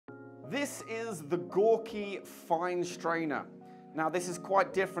This is the Gorky fine strainer. Now this is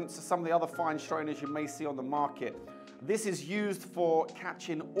quite different to some of the other fine strainers you may see on the market. This is used for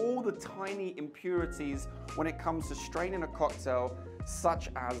catching all the tiny impurities when it comes to straining a cocktail, such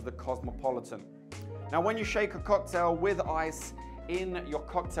as the Cosmopolitan. Now when you shake a cocktail with ice in your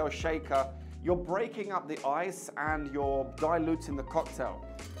cocktail shaker, you're breaking up the ice and you're diluting the cocktail.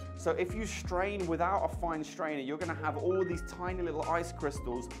 So if you strain without a fine strainer, you're going to have all these tiny little ice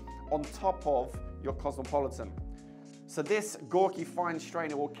crystals on top of your Cosmopolitan. So this Gorky fine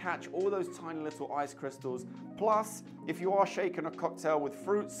strainer will catch all those tiny little ice crystals. Plus, if you are shaking a cocktail with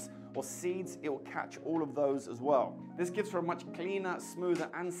fruits or seeds, it will catch all of those as well. This gives for a much cleaner, smoother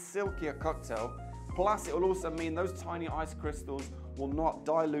and silkier cocktail. Plus, it will also mean those tiny ice crystals will not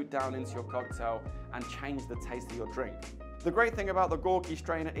dilute down into your cocktail and change the taste of your drink. The great thing about the Gorky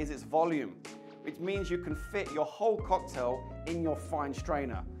strainer is its volume, which means you can fit your whole cocktail in your fine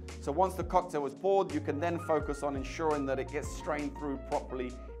strainer. So once the cocktail is poured, you can then focus on ensuring that it gets strained through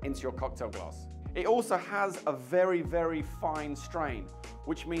properly into your cocktail glass. It also has a very, very fine strain,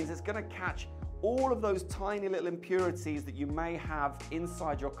 which means it's going to catch all of those tiny little impurities that you may have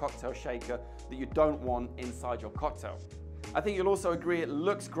inside your cocktail shaker that you don't want inside your cocktail. I think you'll also agree it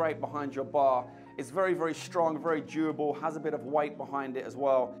looks great behind your bar. It's very, very strong, very durable, has a bit of weight behind it as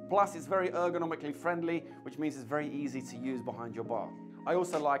well. Plus, it's very ergonomically friendly, which means it's very easy to use behind your bar. I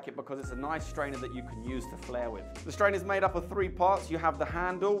also like it because it's a nice strainer that you can use to flair with. The strainer is made up of 3 parts. You have the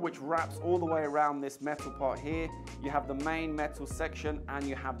handle, which wraps all the way around this metal part here. You have the main metal section, and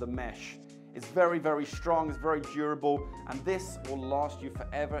you have the mesh. It's very, very strong, it's very durable, and this will last you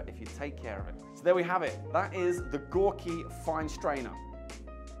forever if you take care of it. So there we have it. That is the Gorky fine strainer.